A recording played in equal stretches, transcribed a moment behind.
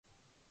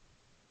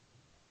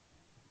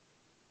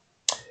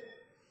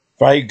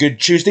Very good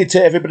Tuesday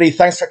to everybody.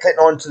 Thanks for clicking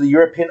on to the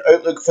European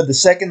Outlook for the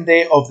second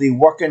day of the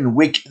working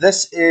week.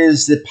 This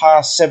is the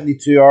past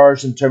 72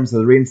 hours in terms of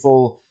the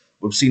rainfall.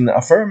 We've seen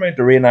a fair amount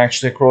of rain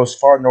actually across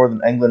far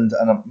northern England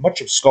and much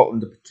of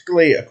Scotland,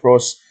 particularly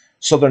across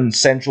southern,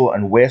 central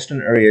and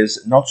western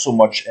areas, not so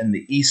much in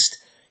the east.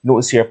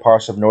 Notice here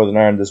parts of Northern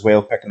Ireland as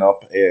well picking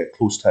up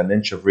close to an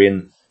inch of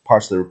rain.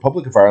 Parts of the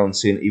Republic of Ireland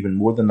seeing even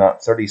more than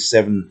that,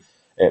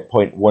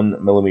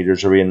 37.1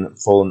 millimetres of rain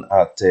falling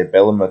at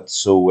Bellamont.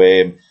 So,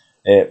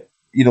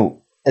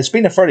 it's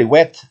been a fairly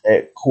wet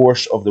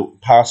course of the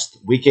past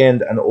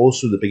weekend and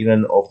also the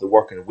beginning of the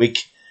working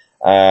week.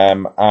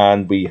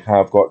 And we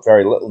have got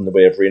very little in the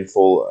way of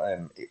rainfall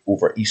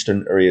over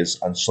eastern areas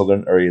and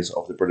southern areas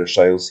of the British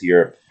Isles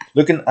here.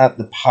 Looking at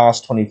the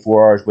past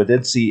 24 hours, we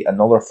did see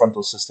another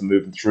frontal system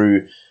moving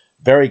through,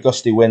 very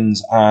gusty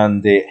winds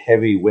and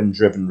heavy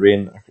wind-driven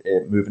rain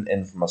moving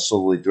in from a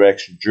southerly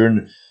direction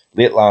during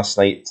late last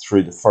night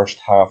through the first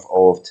half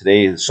of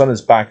today. The sun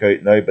is back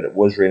out now, but it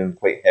was raining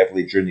quite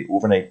heavily during the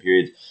overnight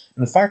period.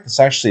 And in fact, it's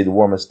actually the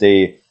warmest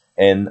day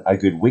in a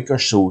good week or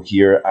so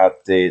here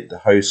at the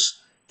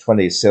house.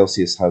 20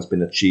 Celsius has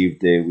been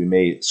achieved. We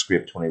may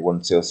scrape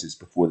 21 Celsius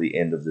before the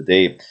end of the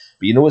day. But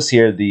you notice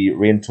here the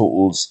rain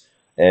totals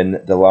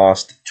in the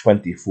last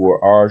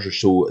 24 hours or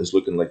so is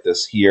looking like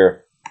this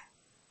here.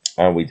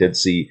 And we did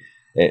see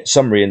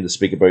some rain to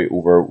speak about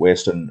over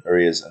western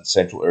areas and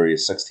central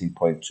areas.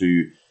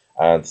 16.2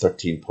 and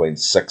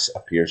 13.6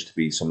 appears to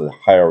be some of the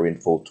higher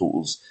rainfall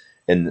totals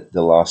in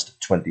the last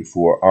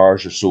 24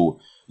 hours or so.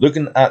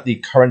 Looking at the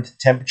current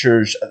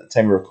temperatures at the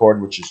time of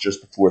recording, which is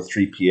just before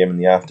 3 p.m. in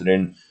the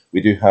afternoon,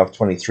 we do have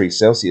 23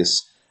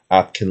 Celsius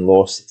at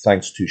Kinloss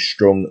thanks to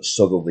strong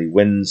southerly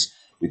winds.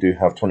 We do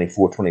have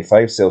 24,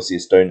 25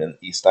 Celsius down in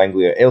East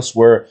Anglia.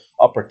 Elsewhere,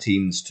 upper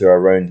teens to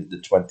around the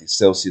 20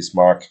 Celsius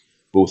mark,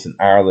 both in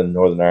Ireland,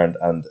 Northern Ireland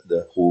and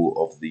the whole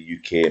of the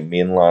UK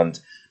mainland.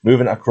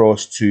 Moving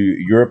across to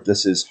Europe,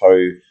 this is how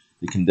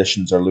the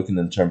conditions are looking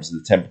in terms of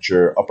the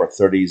temperature. Upper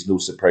 30s, no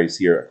surprise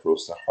here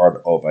across the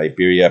heart of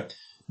Iberia.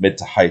 Mid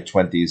to high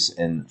 20s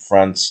in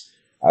France,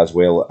 as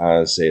well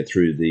as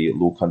through the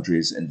Low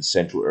Countries in the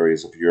central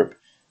areas of Europe.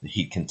 The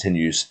heat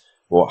continues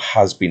what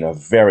has been a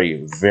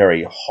very,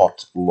 very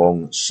hot,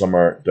 long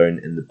summer down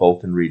in the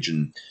Balkan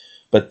region.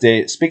 But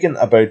speaking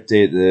about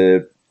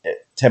the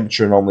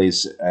temperature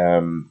anomalies,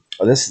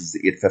 this is the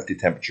 850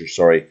 temperature,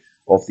 sorry,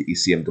 of the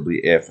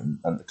ECMWF.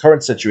 And the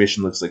current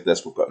situation looks like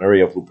this. We've got an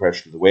area of low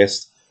pressure to the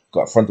west,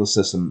 got a frontal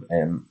system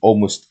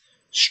almost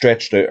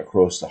stretched out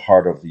across the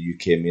heart of the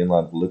UK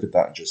mainland. We'll look at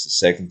that in just a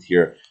second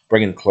here,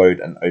 bringing cloud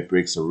and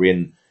outbreaks of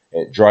rain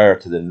drier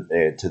to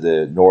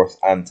the north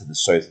and to the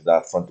south of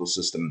that frontal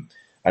system,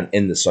 and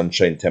in the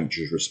sunshine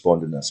temperatures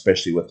responding,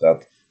 especially with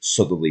that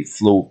southerly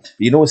flow. But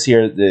you notice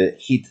here the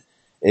heat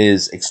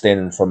is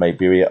extending from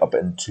Iberia up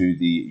into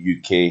the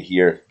UK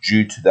here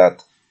due to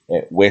that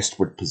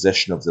westward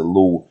position of the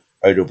low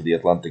out over the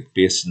Atlantic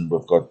basin.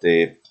 We've got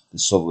the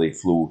southerly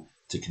flow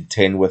to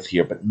contend with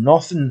here, but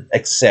nothing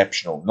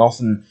exceptional,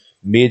 nothing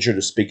major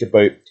to speak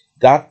about.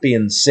 That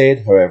being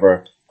said,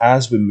 however,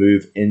 as we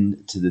move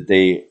into the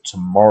day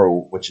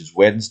tomorrow, which is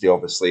Wednesday,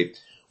 obviously,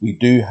 we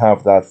do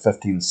have that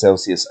 15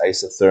 Celsius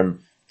isotherm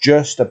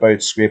just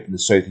about scraping the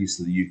southeast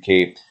of the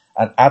UK,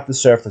 and at the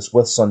surface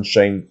with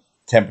sunshine,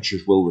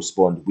 temperatures will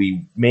respond.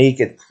 We may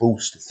get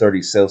close to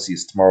 30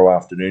 Celsius tomorrow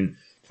afternoon,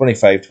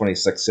 25,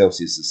 26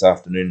 Celsius this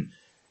afternoon,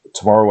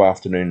 tomorrow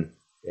afternoon,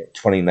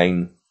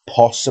 29,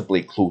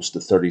 possibly close to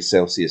 30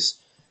 Celsius.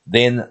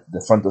 Then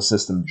the frontal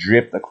system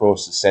draped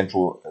across the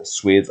central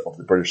swathe of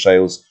the British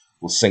Isles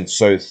will sink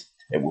south.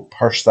 It will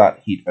push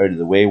that heat out of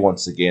the way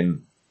once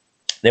again.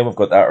 Then we've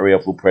got that area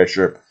of low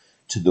pressure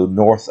to the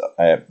north,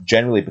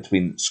 generally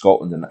between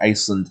Scotland and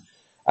Iceland.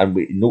 And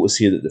we notice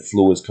here that the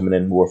flow is coming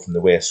in more from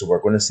the west. So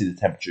we're going to see the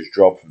temperatures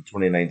drop from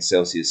 29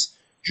 Celsius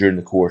during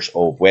the course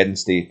of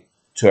Wednesday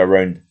to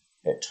around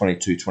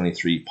 22,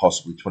 23,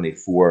 possibly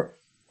 24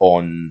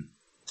 on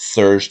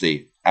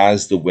Thursday,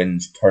 as the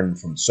winds turn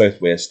from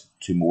southwest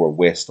to more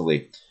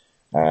westerly.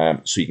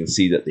 So you can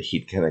see that the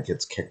heat kind of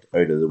gets kicked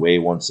out of the way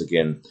once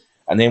again.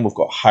 And then we've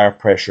got higher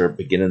pressure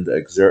beginning to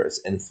exert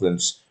its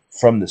influence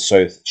from the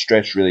south,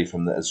 stretched really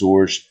from the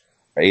Azores.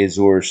 I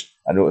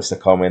noticed a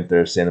comment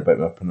there saying about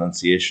my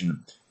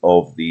pronunciation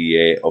of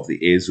the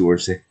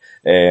Azores.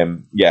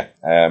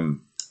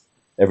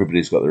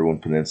 Everybody's got their own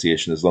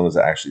pronunciation, as long as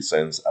it actually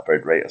sounds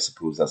about right. I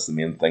suppose that's the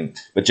main thing.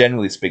 But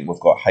generally speaking, we've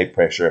got high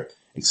pressure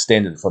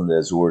extending from the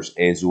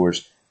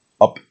Azores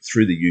up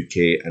through the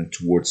UK and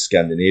towards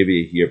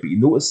Scandinavia here. But you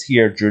notice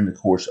here during the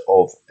course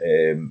of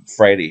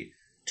Friday,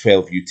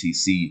 12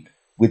 UTC,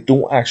 we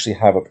don't actually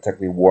have a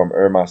particularly warm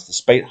air mass.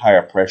 Despite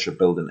higher pressure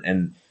building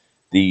in,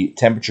 the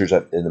temperatures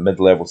in the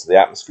mid-levels of the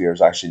atmosphere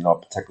is actually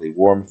not particularly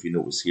warm, if you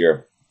notice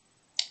here.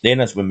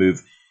 Then as we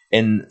move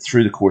in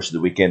through the course of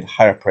the weekend,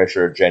 higher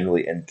pressure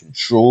generally in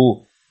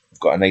control. We've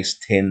got a nice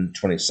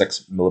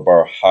 10-26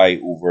 millibar high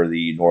over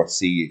the North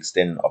Sea,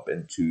 extending up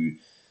into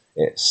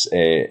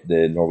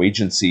the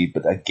Norwegian Sea.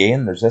 But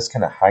again, there's this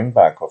kind of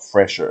hangback of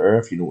fresher air,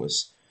 if you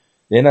notice.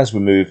 Then as we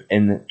move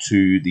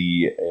into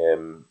the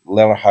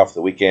latter half of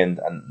the weekend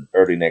and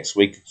early next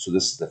week, so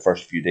this is the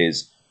first few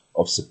days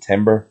of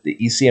September, the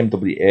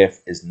ECMWF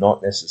is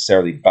not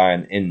necessarily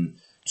buying in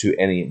to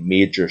any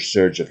major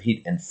surge of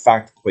heat. In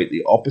fact, quite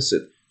the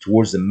opposite.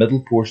 Towards the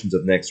middle portions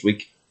of next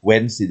week,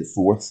 Wednesday the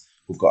 4th,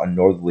 we've got a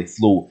northerly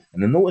flow.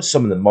 And I notice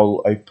some of the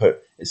model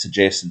output is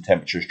suggesting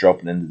temperatures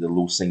dropping into the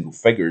low single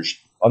figures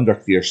under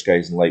clear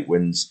skies and light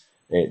winds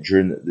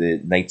during the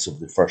nights of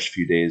the first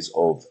few days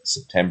of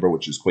September,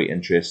 which is quite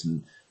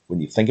interesting when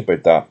you think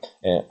about that.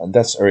 And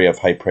this area of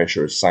high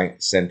pressure is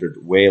centred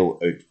well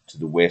out to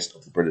the west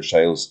of the British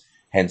Isles,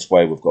 hence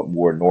why we've got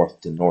more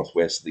north to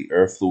northwesterly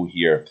airflow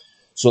here.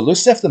 So it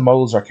looks as if the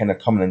models are kind of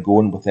coming and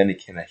going with any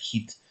kind of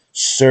heat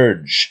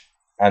surge,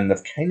 and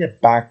they've kind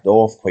of backed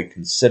off quite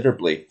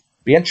considerably.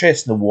 Be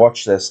interesting to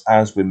watch this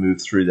as we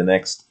move through the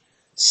next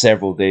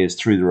several days,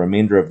 through the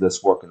remainder of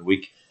this working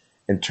week,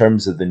 in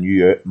terms of the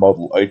new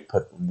model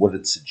output and what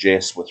it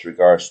suggests with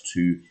regards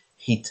to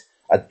heat.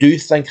 I do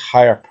think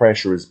higher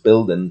pressure is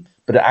building,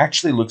 but it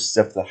actually looks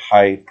as if the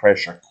high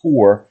pressure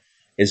core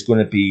is going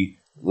to be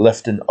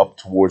lifting up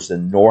towards the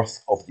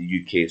north of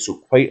the UK, so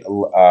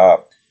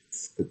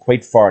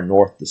quite far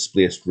north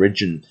displaced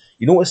region.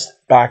 You notice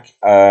back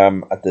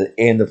at the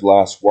end of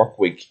last work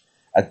week,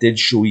 I did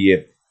show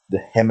you the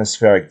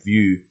hemispheric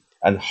view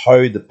and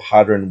how the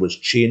pattern was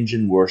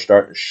changing. We're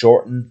starting to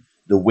shorten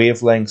the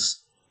wavelengths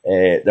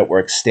that were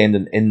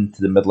extending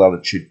into the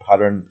mid-latitude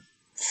pattern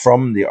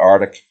from the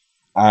Arctic,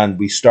 and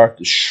we start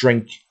to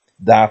shrink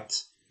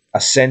that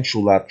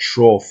that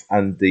trough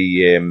and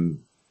the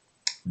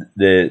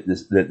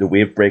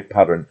wave break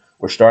pattern.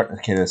 We're starting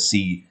to kind of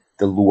see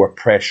the lower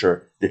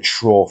pressure, the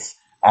trough,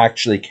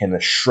 actually kind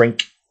of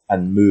shrink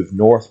and move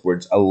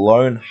northwards,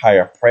 allowing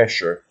higher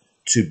pressure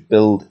to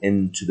build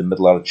into the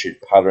mid-latitude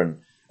pattern.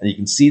 And you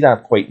can see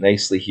that quite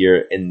nicely here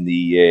in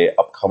the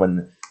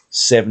upcoming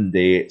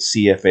 7-day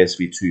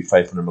CFSV2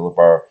 500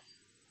 millibar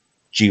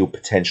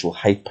geopotential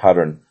height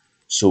pattern.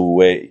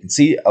 So you can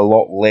see a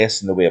lot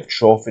less in the way of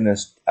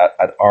troughiness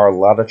at our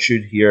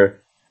latitude here,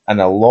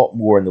 and a lot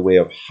more in the way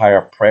of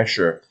higher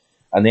pressure.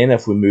 And then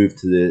if we move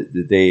to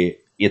the day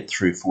 8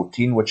 through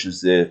 14, which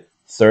is the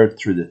 3rd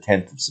through the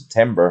 10th of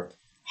September,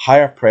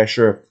 higher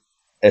pressure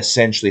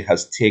essentially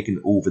has taken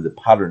over the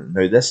pattern.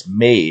 Now, this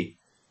may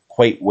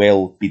quite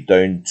well be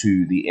down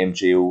to the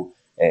MJO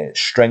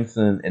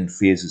strengthening in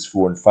phases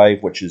 4 and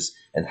 5, which is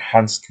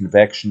enhanced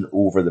convection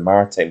over the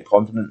maritime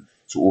continent.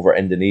 So over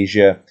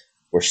Indonesia,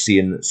 we're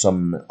seeing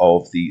some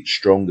of the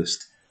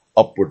strongest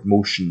upward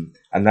motion,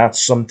 and that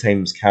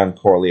sometimes can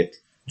correlate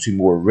to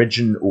more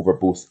region over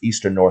both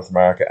eastern North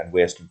America and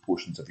western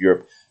portions of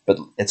Europe. But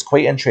it's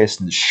quite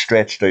interesting the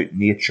stretched out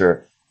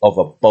nature of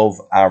above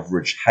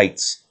average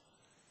heights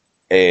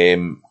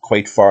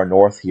quite far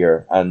north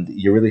here, and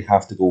you really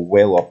have to go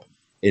well up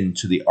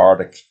into the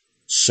Arctic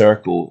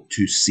Circle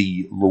to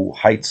see low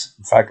heights.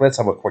 In fact, let's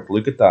have a quick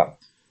look at that.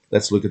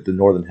 Let's look at the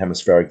northern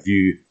hemispheric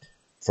view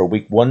for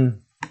week 1.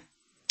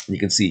 You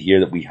can see here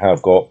that we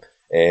have got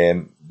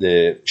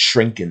the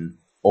shrinking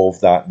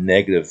of that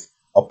negative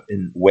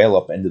well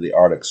up into the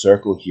Arctic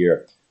Circle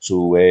here.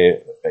 So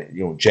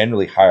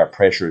generally higher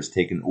pressure is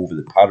taken over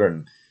the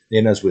pattern.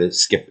 Then as we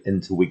skip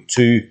into week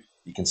 2,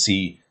 you can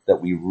see that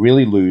we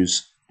really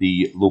lose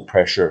the low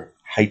pressure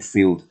height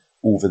field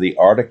over the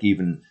Arctic.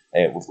 Even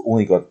we've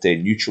only got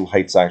neutral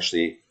heights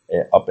actually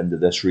up into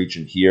this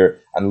region here.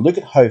 And look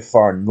at how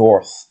far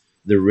north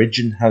the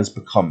region has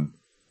become.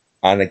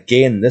 And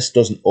again, this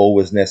doesn't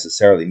always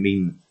necessarily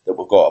mean that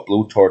we've got a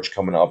blowtorch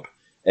coming up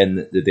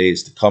in the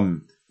days to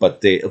come.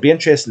 But it'll be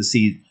interesting to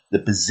see the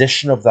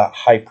position of that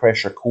high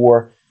pressure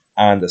core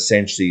and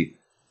essentially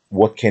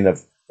what kind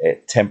of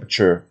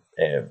temperature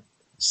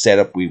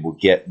setup we will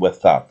get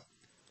with that.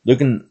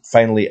 Looking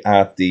finally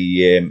at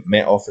the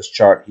Met Office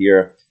chart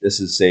here, this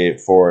is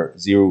for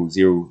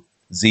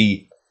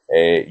 00Z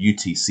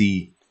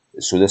UTC.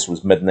 So this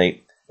was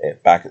midnight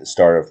back at the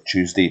start of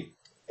Tuesday,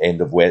 end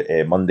of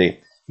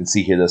Monday. You can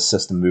see here the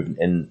system moving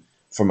in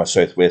from a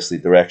southwesterly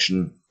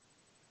direction.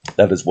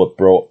 That is what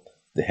brought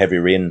the heavy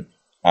rain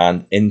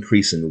and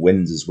increase in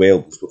winds as well,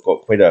 because we've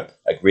got quite a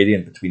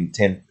gradient between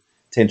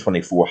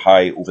 1024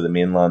 high over the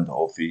mainland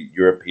of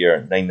Europe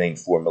here,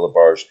 994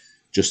 millibars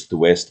just to the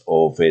west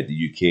of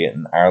the UK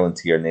and Ireland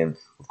here, and then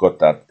we've got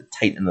that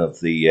tightening of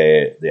the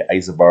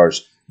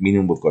isobars,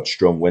 meaning we've got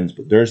strong winds.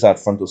 But there's that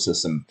frontal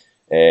system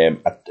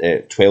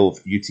at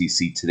 12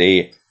 UTC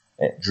today,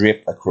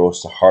 draped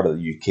across the heart of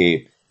the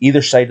UK.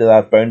 Either side of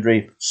that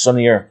boundary,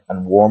 sunnier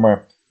and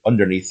warmer.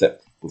 Underneath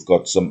it, we've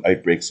got some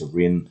outbreaks of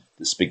rain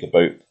to speak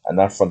about, and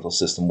that frontal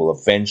system will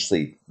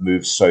eventually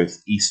move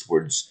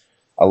southeastwards,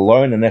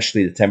 allowing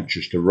initially the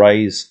temperatures to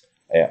rise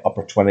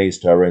upper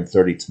 20s to around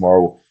 30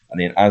 tomorrow, and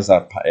then as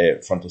that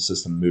frontal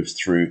system moves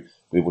through,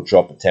 we will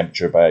drop the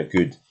temperature by a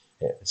good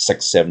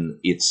 6, 7,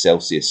 8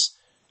 Celsius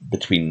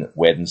between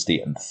Wednesday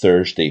and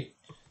Thursday.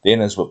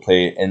 Then as we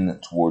play in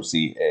towards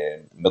the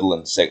middle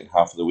and second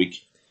half of the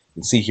week, you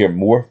can see here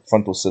more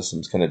frontal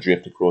systems kind of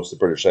draped across the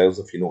British Isles,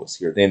 if you notice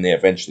here. Then they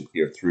eventually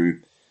clear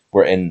through.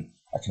 We're in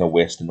a kind of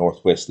west to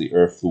northwesterly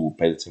airflow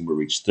by the time we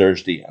reach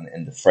Thursday and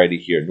into Friday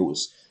here.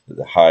 Notice that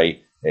the high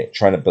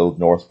trying to build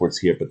northwards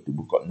here, but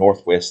we've got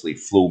northwesterly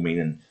flow,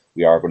 meaning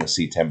we are going to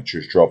see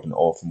temperatures dropping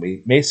off, and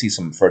we may see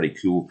some fairly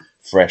cool,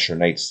 fresher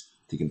nights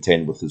to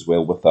contend with as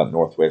well with that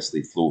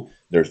northwesterly flow.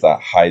 There's that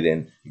high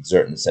then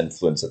exerting its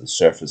influence at the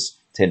surface,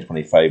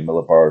 1025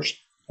 millibars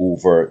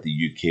over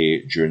the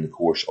UK during the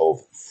course of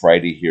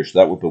Friday here. So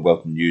that would be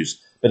welcome news.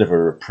 Bit of a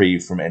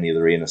reprieve from any of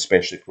the rain,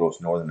 especially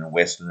across northern and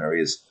western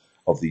areas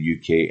of the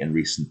UK in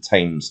recent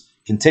times.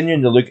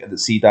 Continuing to look at the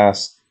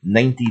CDAS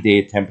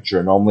 90-day temperature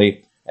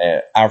anomaly,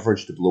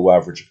 average to below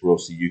average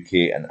across the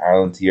UK and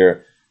Ireland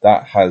here.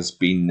 That has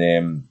been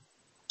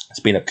it's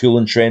been a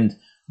cooling trend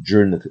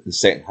during the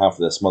second half of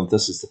this month.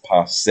 This is the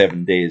past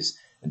 7 days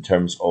in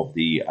terms of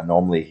the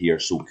anomaly here.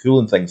 So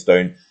cooling things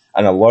down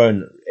and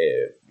allowing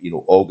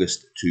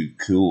August to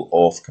cool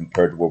off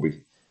compared to where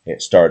we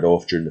started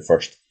off during the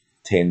first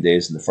 10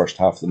 days in the first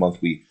half of the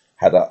month. We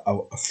had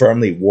a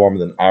firmly warmer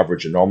than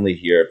average anomaly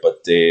here,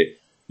 but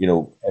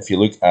if you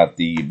look at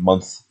the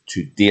month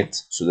to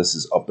date, so this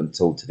is up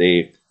until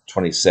today,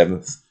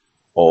 27th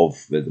of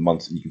the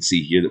month, and you can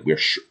see here that we're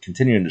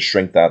continuing to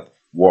shrink that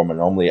warm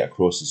anomaly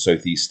across the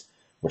southeast.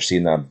 We're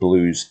seeing that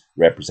blues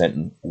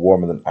representing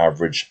warmer than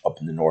average up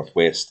in the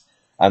northwest.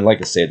 And like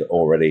I said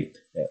already,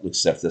 it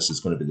looks as if this is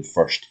going to be the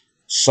first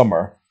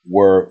summer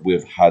where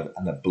we've had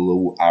a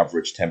below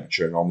average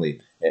temperature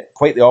anomaly.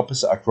 Quite the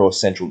opposite across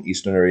central and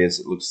eastern areas.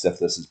 It looks as if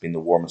this has been the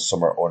warmest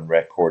summer on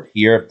record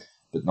here,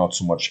 but not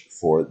so much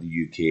for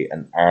the UK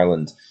and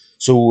Ireland.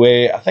 So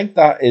I think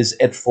that is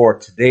it for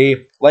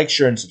today. Like,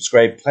 share and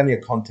subscribe. Plenty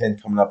of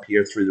content coming up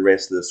here through the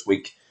rest of this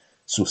week.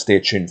 So stay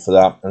tuned for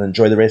that and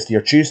enjoy the rest of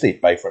your Tuesday.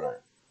 Bye for now.